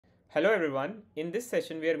Hello everyone, in this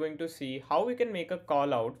session we are going to see how we can make a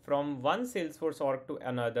call out from one Salesforce org to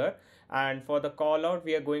another, and for the call out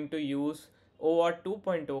we are going to use OAuth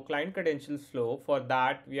 2.0 Client Credentials Flow. For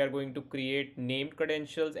that we are going to create named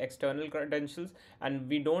credentials, external credentials, and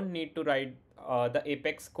we don't need to write the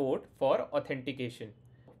Apex code for authentication.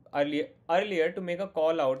 Earlier to make a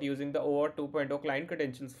call out using the OAuth 2.0 Client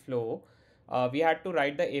Credentials Flow, we had to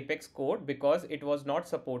write the Apex code because it was not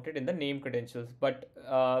supported in the name credentials. But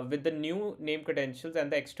with the new name credentials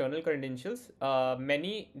and the external credentials,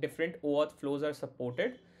 many different OAuth flows are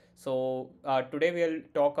supported. So today we'll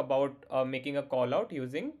talk about making a call out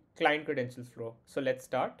using Client Credentials Flow. So let's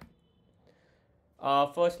start.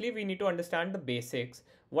 Firstly, we need to understand the basics.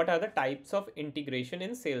 What are the types of integration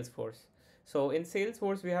in Salesforce? So in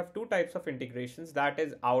Salesforce, we have two types of integrations, that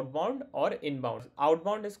is outbound or inbound.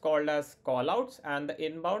 Outbound is called as callouts and the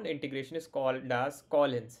inbound integration is called as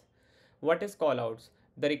call-ins. What is callouts?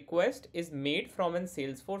 The request is made from an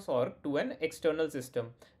Salesforce org to an external system.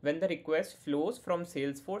 When the request flows from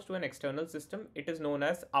Salesforce to an external system, it is known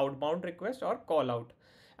as outbound request or callout.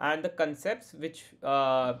 And the concepts which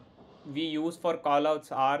we use for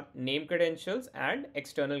callouts are name credentials and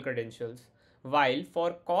external credentials. While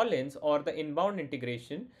for call-ins or the inbound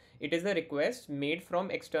integration, it is a request made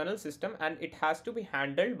from external system and it has to be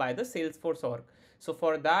handled by the Salesforce org. So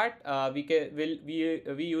for that,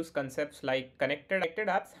 we use concepts like connected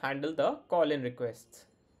apps handle the call-in requests.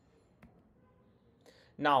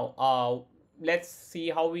 Now, let's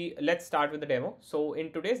start with the demo. So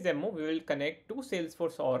in today's demo, we will connect two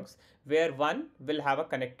Salesforce orgs where one will have a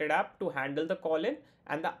connected app to handle the call-in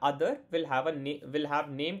and the other will have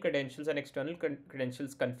name credentials and external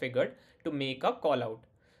credentials configured to make a call out.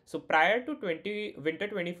 So prior to Winter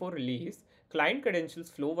 24 release, Client Credentials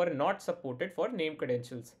Flow were not supported for name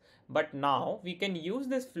credentials. But now we can use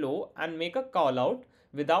this flow and make a call out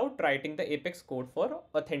without writing the Apex code for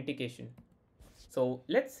authentication. So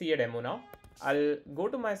let's see a demo now. I'll go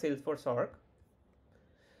to my Salesforce org.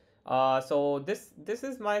 So this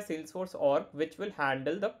is my Salesforce org which will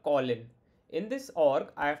handle the call-in. In this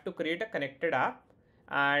org, I have to create a connected app,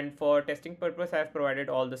 and for testing purpose, I have provided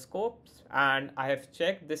all the scopes and I have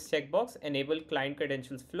checked this checkbox, enable client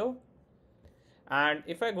credentials flow. And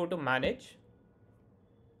if I go to manage,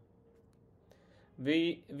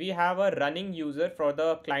 we have a running user for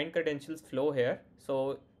the client credentials flow here.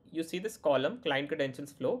 So you see this column client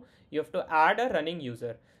credentials flow, you have to add a running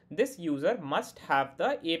user. This user must have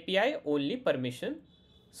the API only permission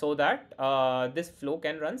so that this flow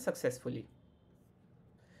can run successfully.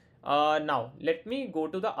 Now let me go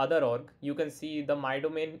to the other org. You can see the my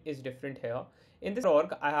domain is different here. In this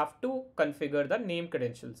org, I have to configure the name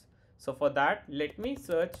credentials. So for that, let me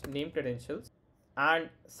search name credentials and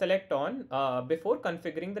select on before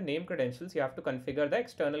configuring the name credentials, you have to configure the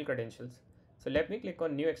external credentials. So let me click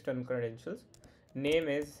on new external credentials. Name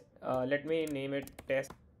is, let me name it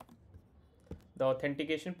test. The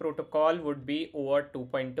authentication protocol would be OAuth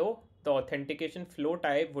 2.0. The authentication flow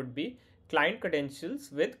type would be client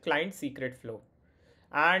credentials with client secret flow.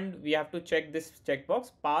 And we have to check this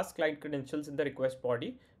checkbox, pass client credentials in the request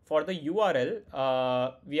body. For the URL,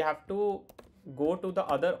 we have to go to the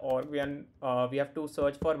other org and we have to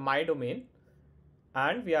search for my domain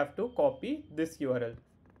and we have to copy this URL.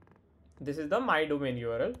 This is the my domain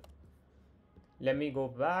URL. Let me go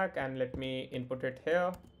back and let me input it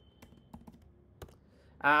here.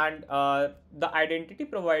 And the identity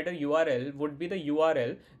provider URL would be the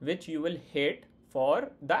URL which you will hit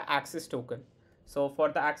for the access token. So for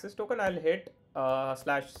the access token, I'll hit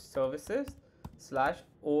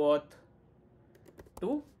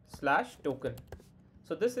 /services/OAuth2/token.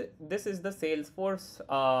 So this is the Salesforce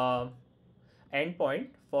endpoint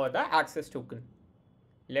for the access token.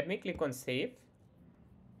 Let me click on save.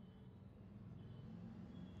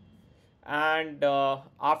 And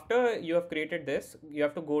after you have created this, you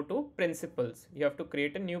have to go to principals. You have to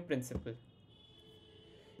create a new principal.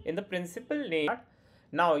 In the principal name,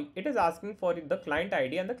 now it is asking for the client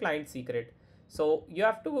ID and the client secret. So you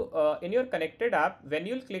have to, in your connected app, when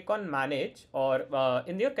you'll click on manage or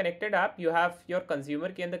in your connected app, you have your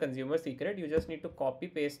consumer key and the consumer secret. You just need to copy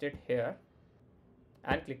paste it here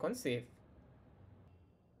and click on save.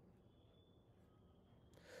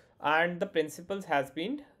 And the principals has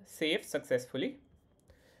been saved successfully.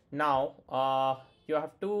 Now you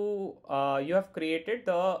have created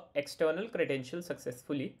the external credential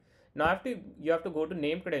successfully. Now you have to go to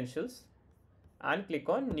name credentials and click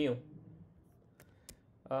on new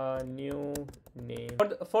name.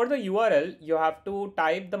 For the URL, you have to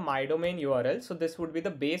type the my domain URL. So this would be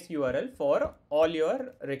the base URL for all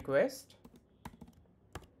your requests.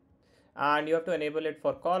 and you have to enable it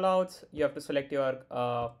for callouts. You have to select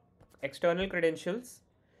your external credentials.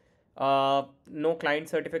 No client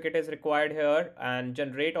certificate is required here, and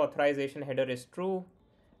generate authorization header is true,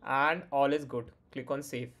 and all is good. Click on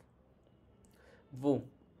save. Boom.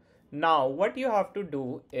 Now what you have to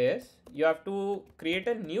do is you have to create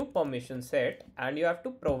a new permission set, and you have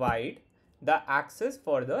to provide the access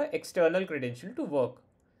for the external credential to work.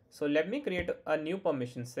 So let me create a new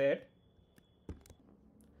permission set.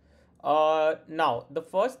 Now the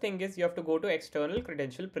first thing is you have to go to external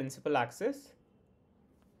credential principal access.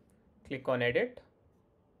 Click on edit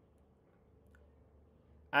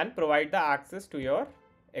and provide the access to your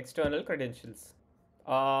external credentials.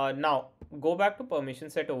 Now go back to permission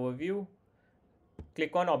set overview,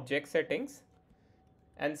 click on object settings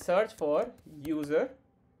and search for user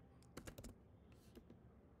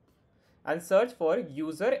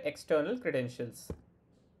external credentials.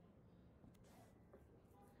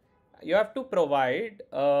 You have to provide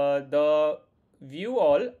the view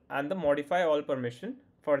all and the modify all permission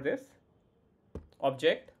for this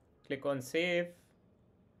object. Click on save,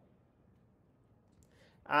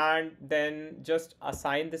 and then just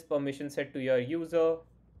assign this permission set to your user.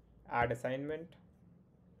 Add assignment.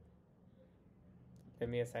 Let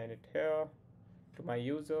me assign it here to my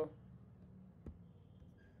user.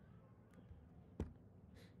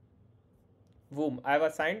 Boom, I've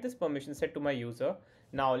assigned this permission set to my user.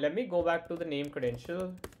 Now let me go back to the name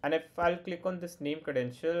credential, and if I'll click on this name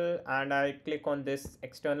credential and I click on this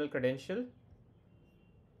external credential,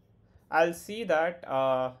 I'll see that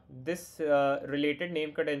this related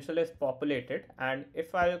name credential is populated, and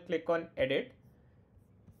if I'll click on edit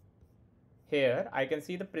here, I can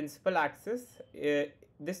see the principal access.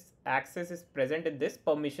 This access is present in this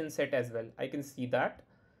permission set as well. I can see that,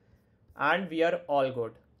 and we are all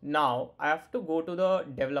good. Now I have to go to the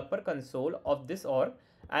developer console of this org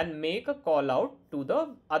and make a call out to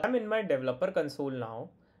the other. I'm in my developer console now,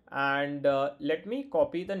 and let me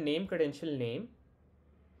copy the name credential name.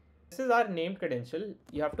 This is our name credential.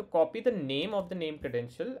 You have to copy the name of the name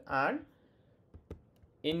credential, and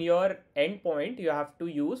in your endpoint you have to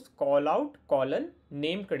use callout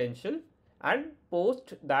name credential, and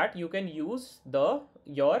post that you can use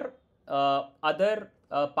your other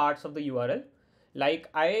parts of the URL. Like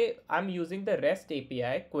I'm using the REST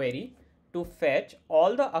API query to fetch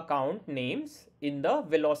all the account names in the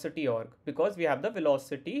velocity org, because we have the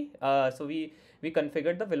velocity. So we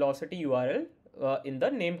configured the velocity URL in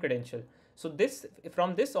the name credential. So this,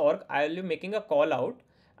 from this org, I will be making a call out,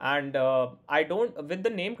 and I don't, with the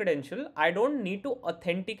name credential, I don't need to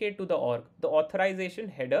authenticate to the org. The authorization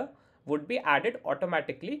header would be added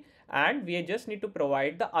automatically, and we just need to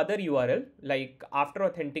provide the other URL. Like after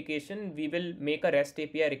authentication, we will make a REST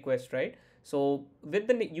API request, right? So with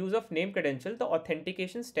the use of name credential, the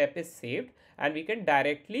authentication step is saved, and we can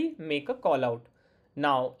directly make a call out.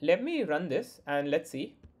 Now let me run this and let's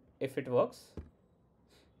see if it works.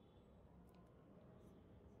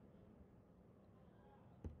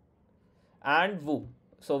 And woo,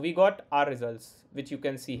 so we got our results, which you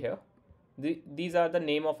can see here. These are the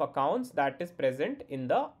name of accounts that is present in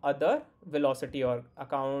the other velocity org.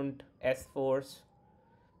 Account Salesforce,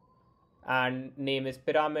 and name is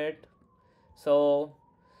pyramid. So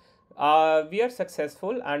we are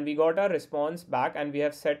successful, and we got our response back, and we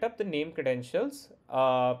have set up the name credentials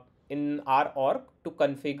in our org to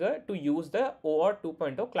configure to use the OAuth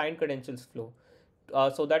 2.0 client credentials flow,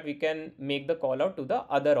 so that we can make the call out to the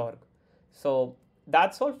other org. So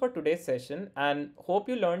that's all for today's session, and hope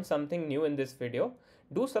you learned something new in this video.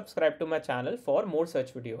 Do subscribe to my channel for more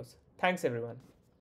such videos. Thanks everyone.